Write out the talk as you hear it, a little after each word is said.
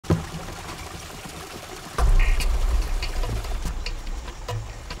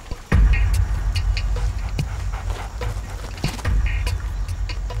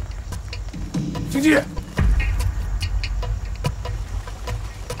行进。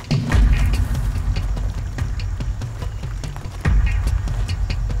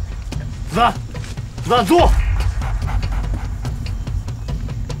子弹，子弹，坐。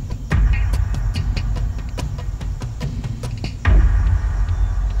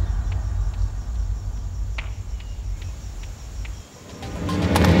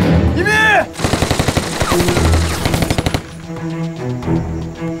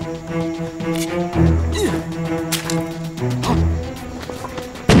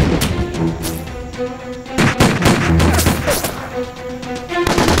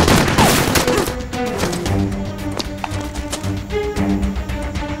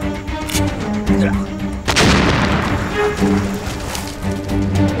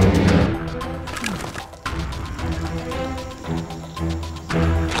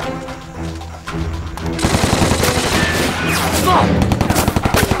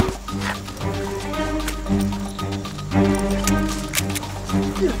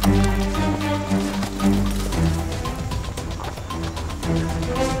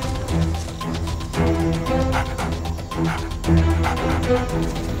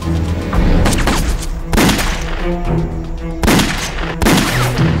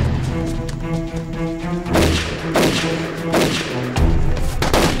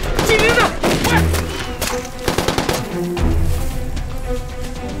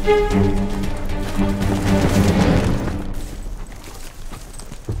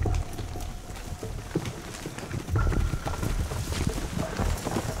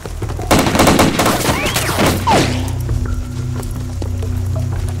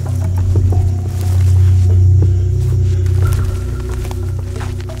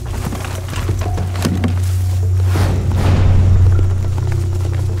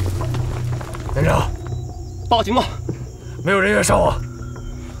 报警吗？没有人员伤亡。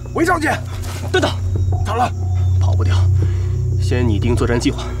韦长监，等等，咋了？跑不掉，先拟定作战计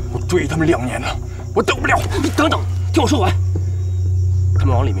划。我追他们2年了，我等不了。等等，听我说完。他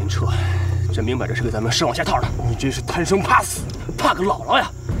们往里面撤，这明摆着是给咱们设网下套的。你这是贪生怕死，怕个姥姥呀！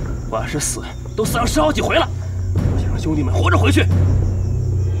我要是死，都死上10好几回了。我想让兄弟们活着回去。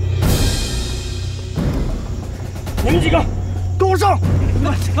你们几个跟我上！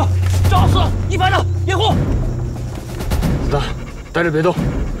赵四、一排的掩护。 子弹，待着别动，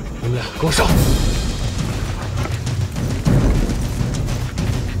你们俩跟我上。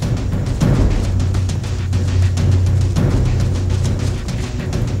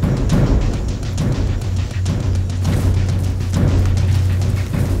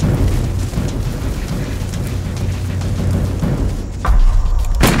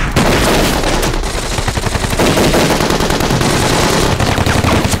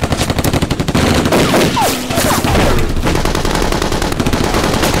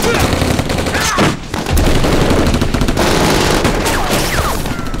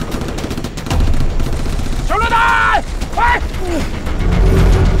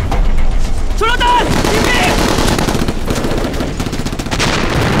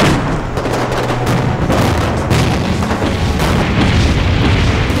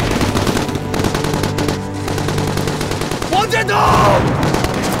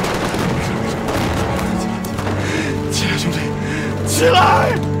起来！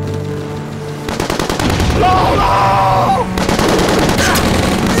姥姥！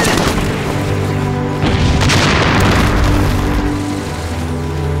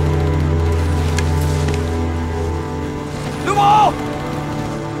刘某！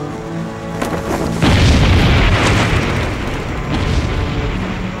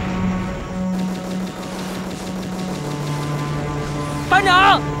班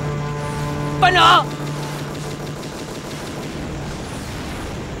长！班长！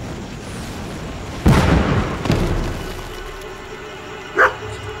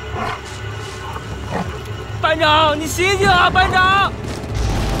 班长，你醒醒啊！班长，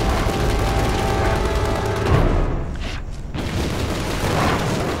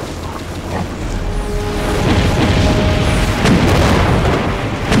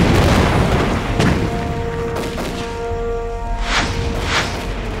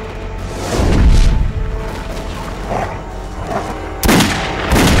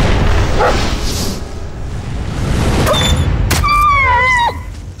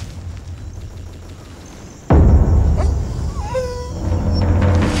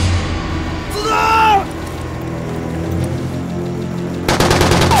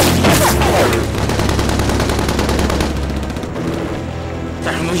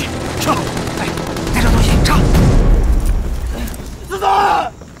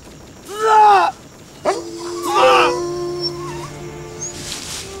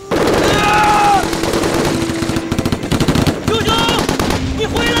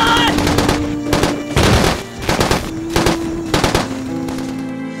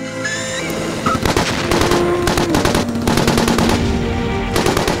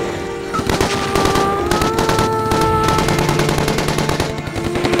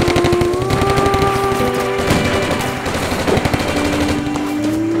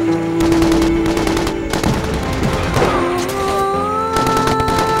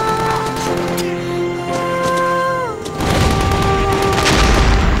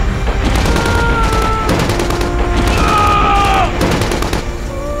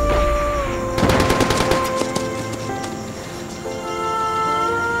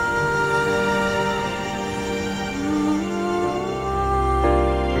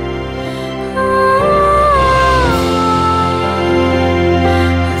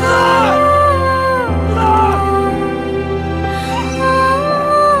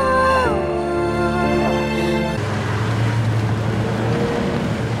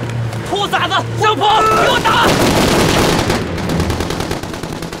傻子，向坡，给我打！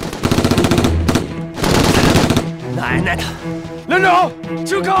奶奶的！连长，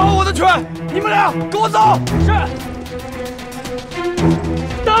请看好我的拳！你们俩跟我走。是。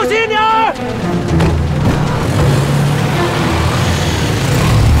当心点儿！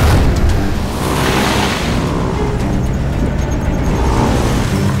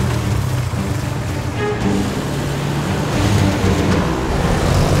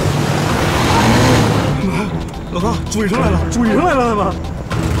老大，追上来了！追上来了，他们！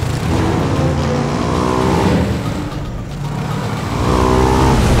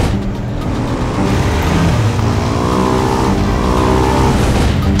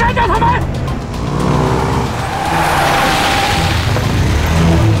干掉他们！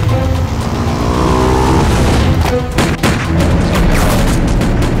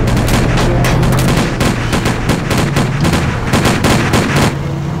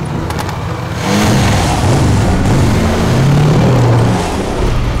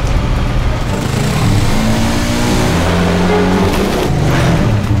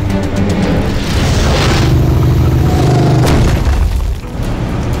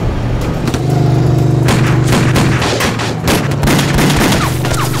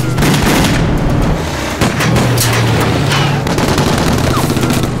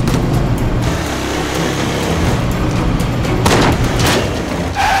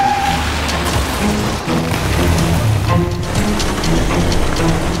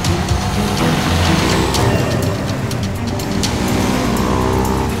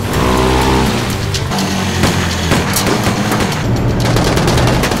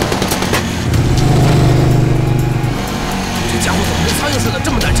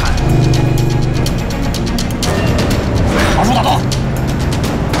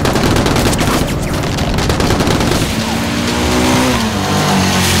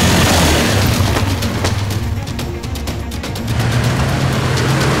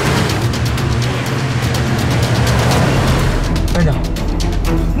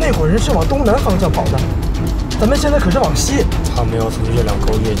人是往东南方向跑的，咱们现在可是往西。他们要从月亮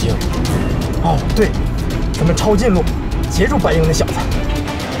沟越境。哦，对，咱们抄近路，截住白鹰那小子。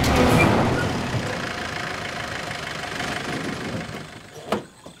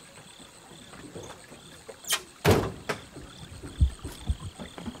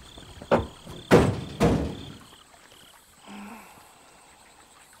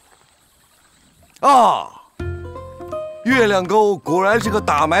啊！月亮沟果然是个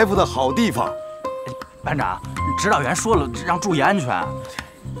打埋伏的好地方。班长，指导员说了，让注意安全。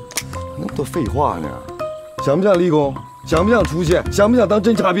那么多废话呢？想不想立功？想不想出去？想不想当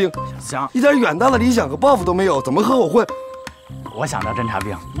侦察兵？想。一点远大的理想和抱负都没有，怎么和我混？我想当侦察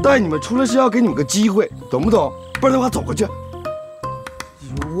兵。带你们出来是要给你们个机会，懂不懂？不然的话，走回去。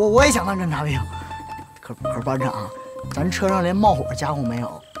我也想当侦察兵，可是班长，咱车上连冒火家伙没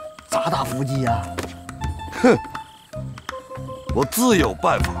有，咋打伏击呀？哼！我自有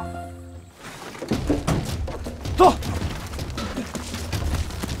办法。走。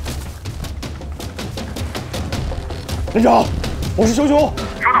连长，我是熊熊。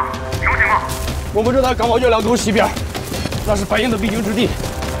收到，什么情况？我们正在赶往月亮沟西边，那是白鹰的必经之地。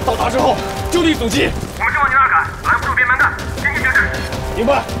到达之后就地阻击。我们正往你那儿赶，拦不住别蛮干，坚决行事。明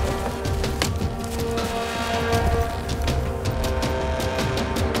白。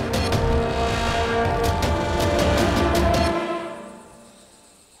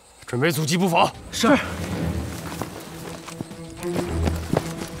准备阻击步伐。是。走。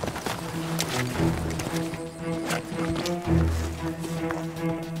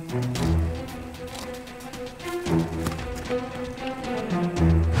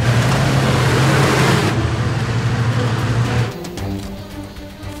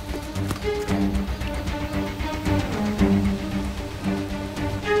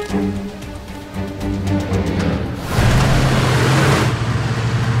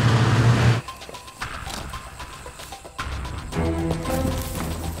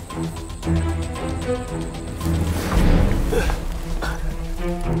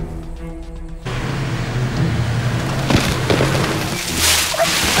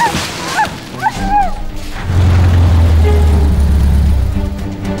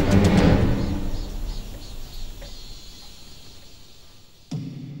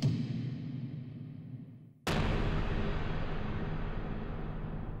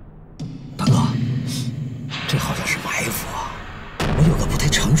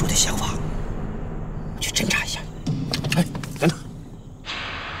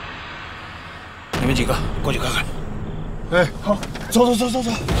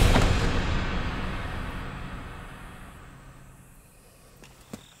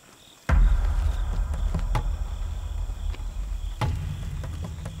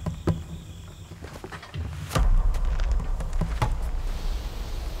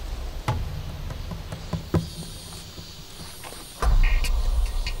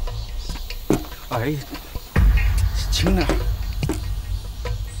哎，轻点。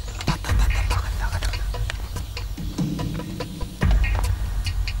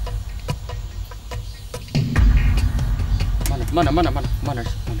慢点。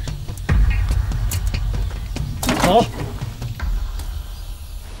好。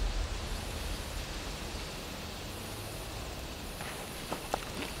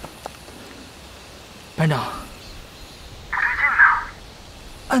班长，不对劲呢。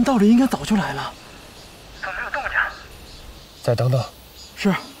按道理应该早就来了。怎么没有动静？再等等。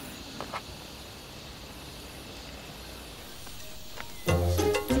是。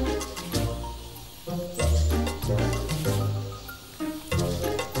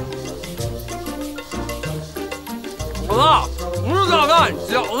不是炸弹，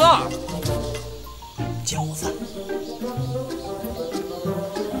饺子。饺子。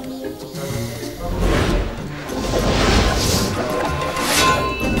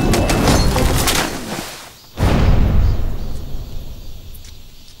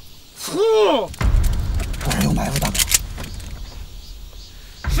醋，果然有埋伏，大哥。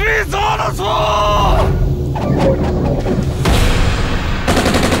谁砸的醋？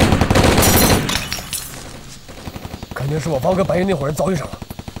肯定是我包跟白银那伙人遭遇上了，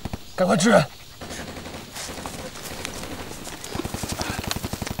赶快支援！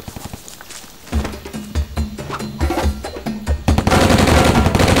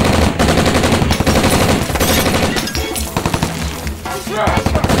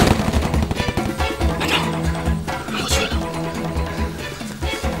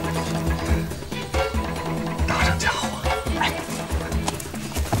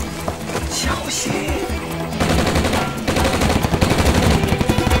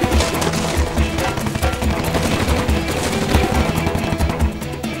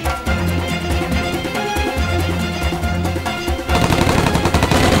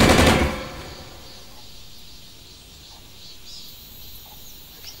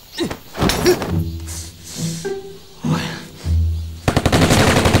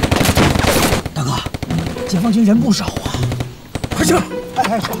大哥，解放军人不少啊！快撤！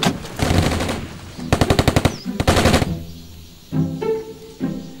哎，是。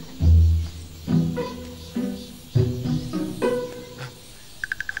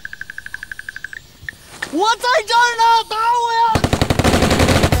我在这儿呢，打我呀！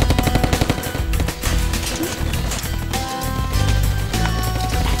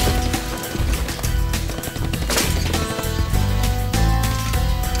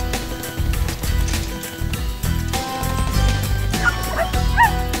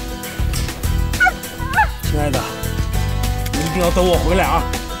亲爱的，你一定要等我回来啊！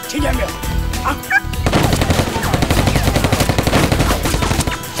听见没有？啊！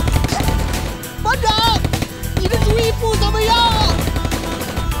班长，你的主意不怎么样。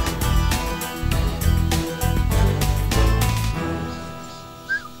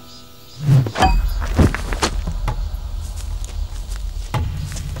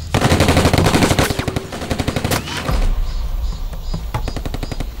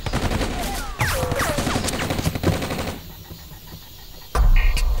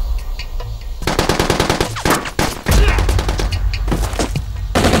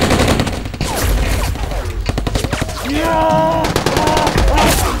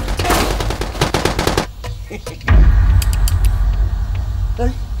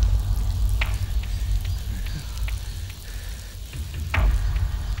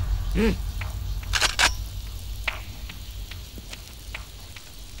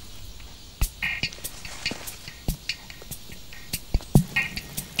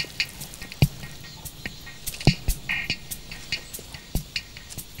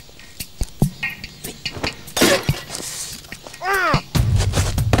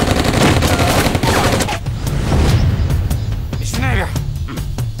你去那边。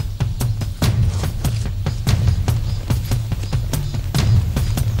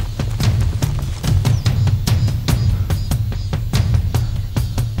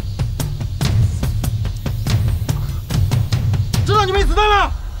知道你没子弹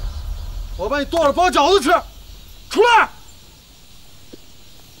了，我把你剁了包饺子吃，出来！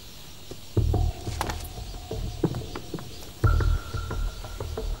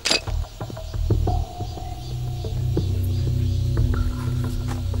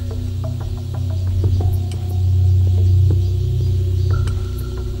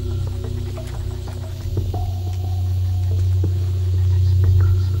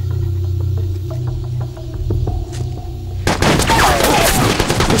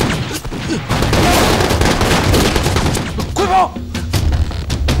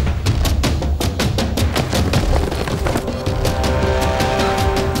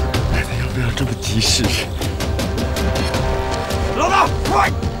一试试。老大，快！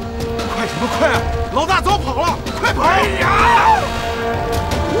快什么快啊！老大早跑了，快跑！哎呀！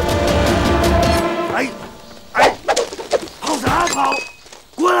哎，跑啥跑？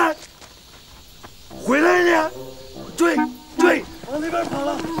过来！回来了！追！往那边跑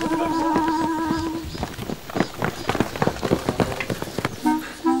了，往那边跑了！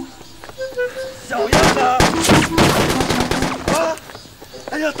小样的！啊！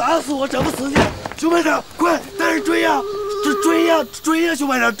哎呀，打死我，整不死你！熊班长，快带人追呀！追呀！熊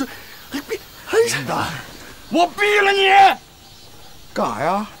班长，追！还是的，我毙了你！干啥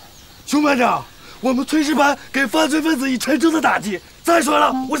呀？熊班长，我们炊事班给犯罪分子以沉重的打击。再说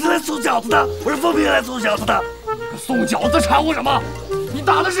了，我是来送饺子的，我是奉命来送饺子的。送饺子掺和什么？你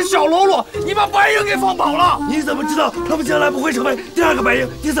打的是小喽啰，你把白鹰给放跑了！你怎么知道他们将来不会成为第2个白鹰、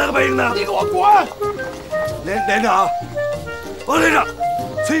第3个白鹰呢？你给我滚！连长，王连长，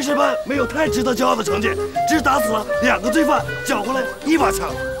炊事班没有太值得骄傲的成绩，只打死了2个罪犯，缴回来1把枪。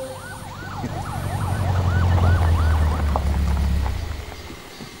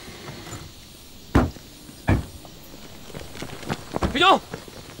北京，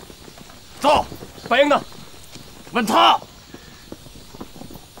走，白鹰呢？问他。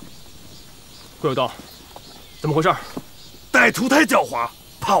郭有道，怎么回事？歹徒太狡猾，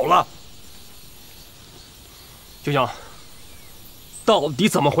跑了。军长，到底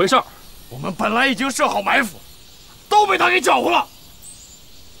怎么回事？我们本来已经设好埋伏，都被他给搅和了。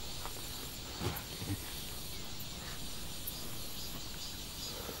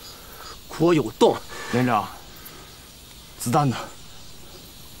郭有洞，连长，子弹呢？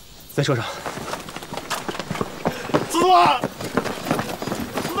在车上。子弹！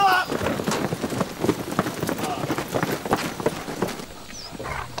子弹！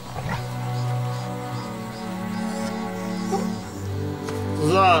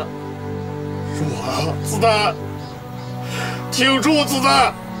子弹！是我呀！子弹！挺住！子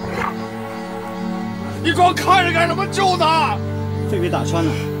弹！你光看着干什么？救他！肺被打穿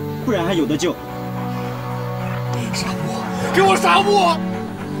了，不然还有得救。纱布，给我纱布！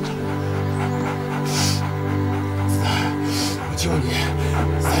我救你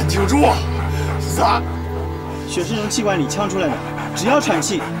，3挺住，3。血是从气管里呛出来的，只要喘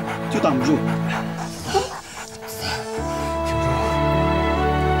气，就挡不住。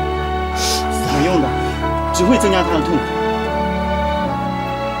没用的，只会增加他的痛苦。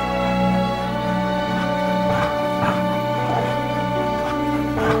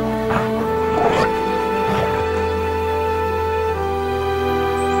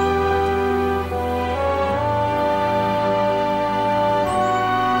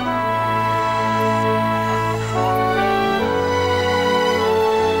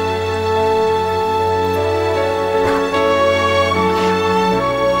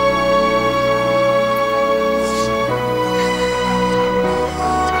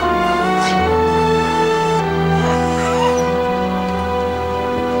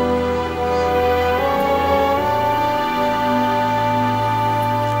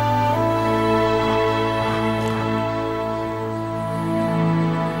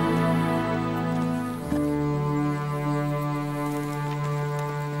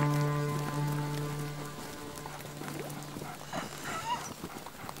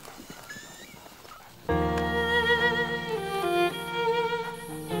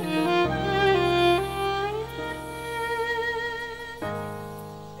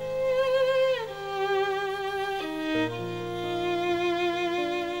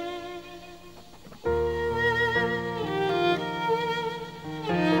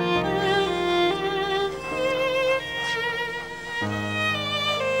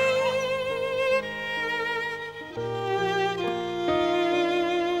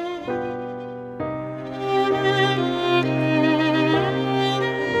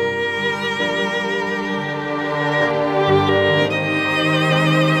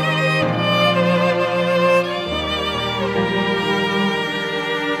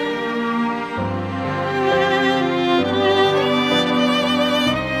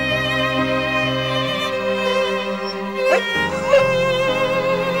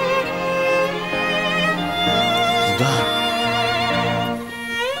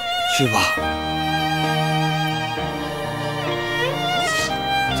去吧，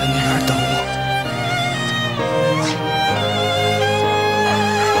在那边等我。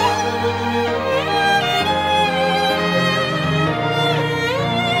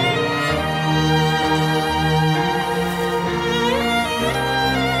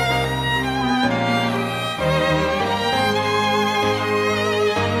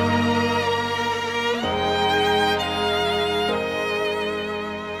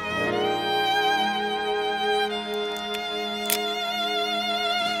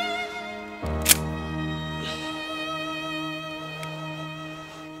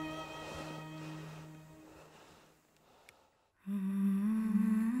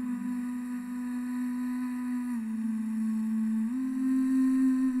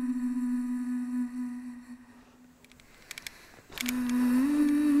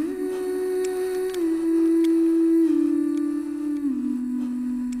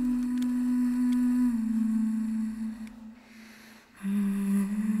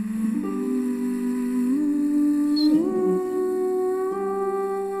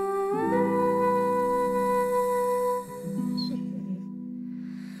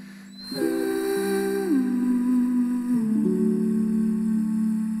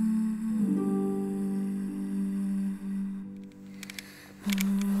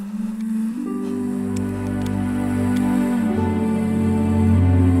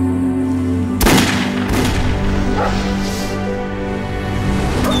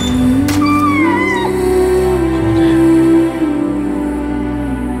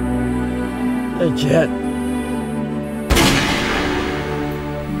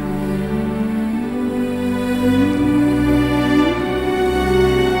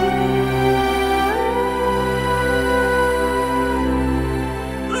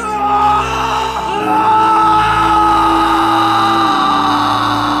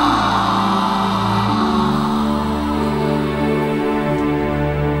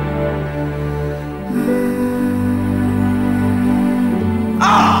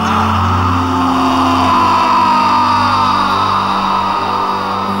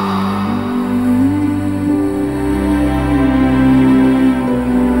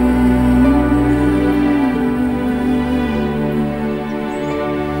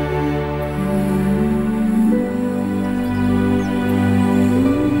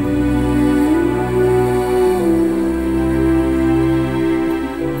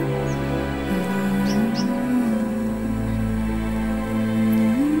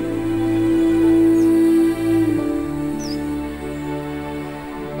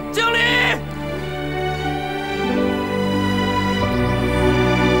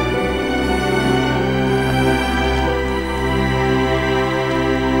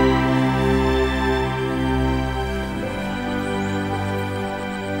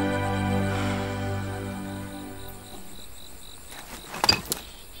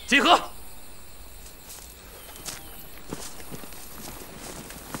集合。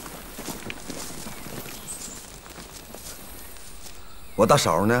我大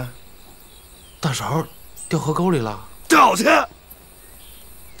勺呢？大勺掉河沟里了。找去！哎，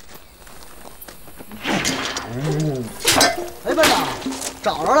班长，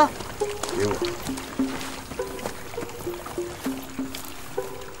找着了。给我。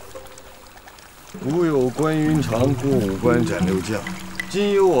古有关云长过五关斩六将，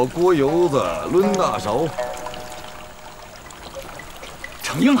今有我郭油子抡大勺。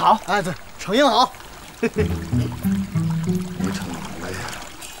程英好，哎，对，程英好。没成明白呀。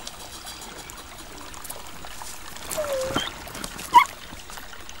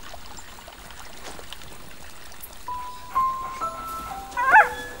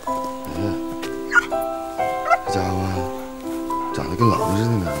这家伙长得跟狼似的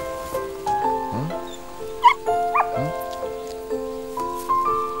呢。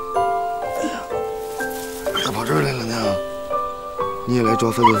哎呀，咋跑这儿来了呢？你也来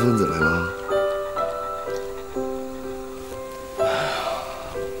抓犯罪分子来了？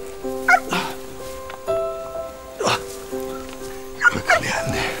怪可怜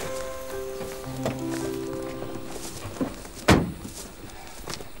的。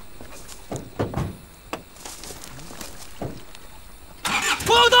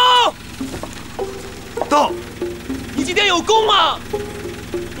报道！到。你今天有功吗？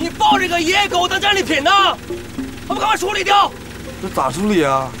你抱着个野狗当战利品呢，还不赶快处理掉！这咋处理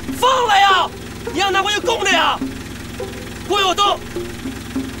啊？放了呀！你要拿回去供的呀！郭有东，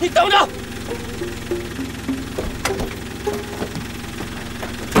你等着！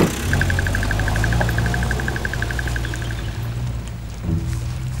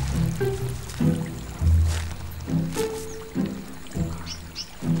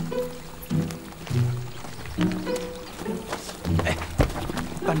哎，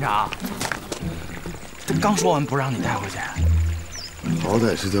班长，这刚说完不让你带回去。好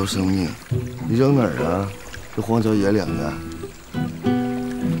歹是条生命，你扔哪儿啊？这荒郊野岭的。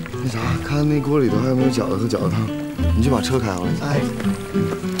那啥，看那锅里头还有没有饺子和饺子汤，你就把车开回来。哎。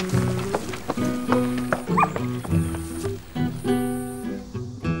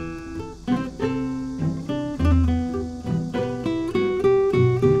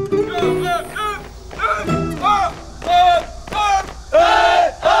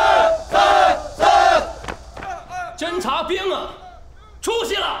侦察兵啊，出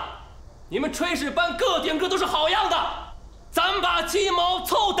息了！你们炊事班个顶个都是好样的，咱把鸡毛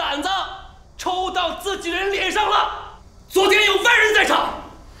凑胆子抽到自己人脸上了。昨天有外人在场，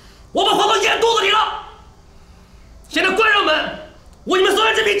我把话都咽肚子里了。现在官人们，我你们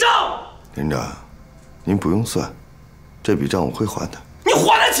算这笔账。连长，您不用算，这笔账我会还的。你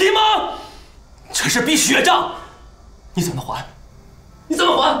还得起吗？这是笔血账，你怎么还？你怎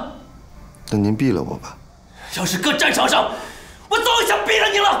么还？那您毙了我吧。要是搁战场上，我早就想毙了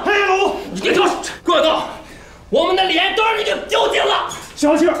你了！黑龙，你别说，郭东，我们的脸都让你给丢尽了！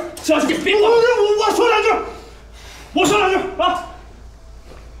小气，小气，你别管我说两句，我说两句啊！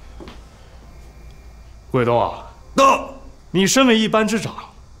桂东啊，到，你身为一班之长，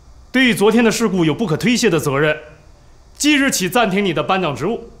对于昨天的事故有不可推卸的责任。即日起暂停你的班长职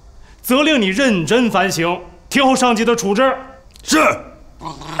务，责令你认真反省，听候上级的处置。是。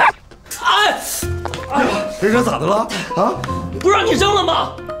哎呀，连长咋的了？啊？不让你扔了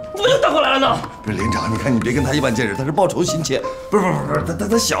吗？你怎么又倒过来了呢？不是连长，你看你别跟他一般见识，他是报仇心切。不是，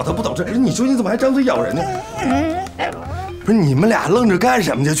他小，他不懂事。你说你怎么还张嘴咬人呢？不是你们俩愣着干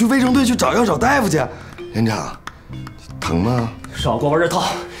什么去？去卫生队去找药找大夫去。连长，疼吗？少给我玩这套，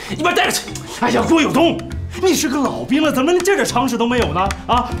一边带着去。哎呀，郭有东，你是个老兵了，怎么连这点常识都没有呢？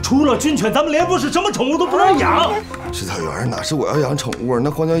啊，除了军犬，咱们连部是什么宠物都不能养。指导员，哪是我要养宠物？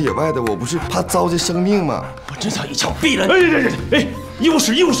那荒郊野外的，我不是怕糟践生命吗？我真想一枪毙了你！哎，医务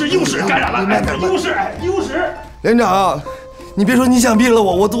室感染了！医务室！连长，你别说你想毙了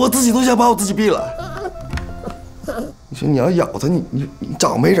我自己都想把我自己毙了。你说你要咬它，你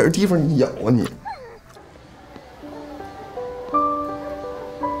找没人地方你咬啊你！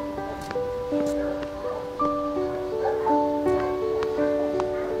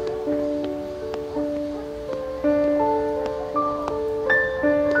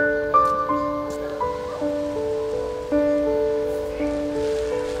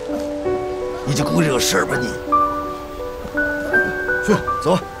你就给我惹事儿吧你！去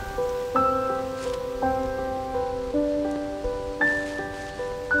走。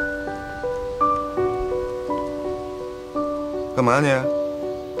干嘛你？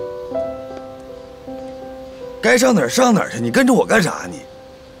该上哪儿上哪儿去，你跟着我干啥你？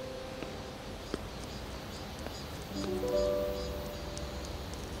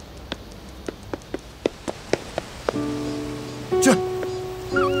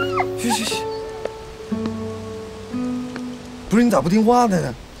咋不听话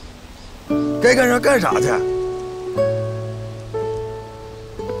呢？该干啥干啥去。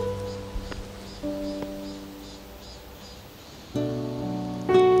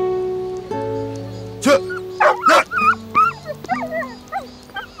去，来。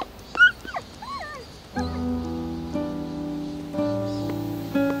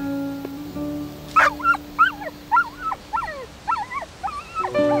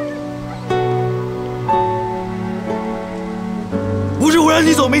不是我让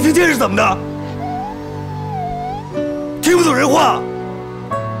你走，没听见是怎么的？听不懂人话？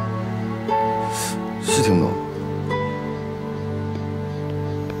是听不懂。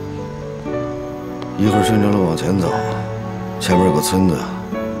一会儿顺着路往前走，前面有个村子，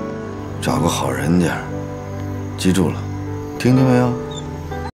找个好人家，记住了，听见没有？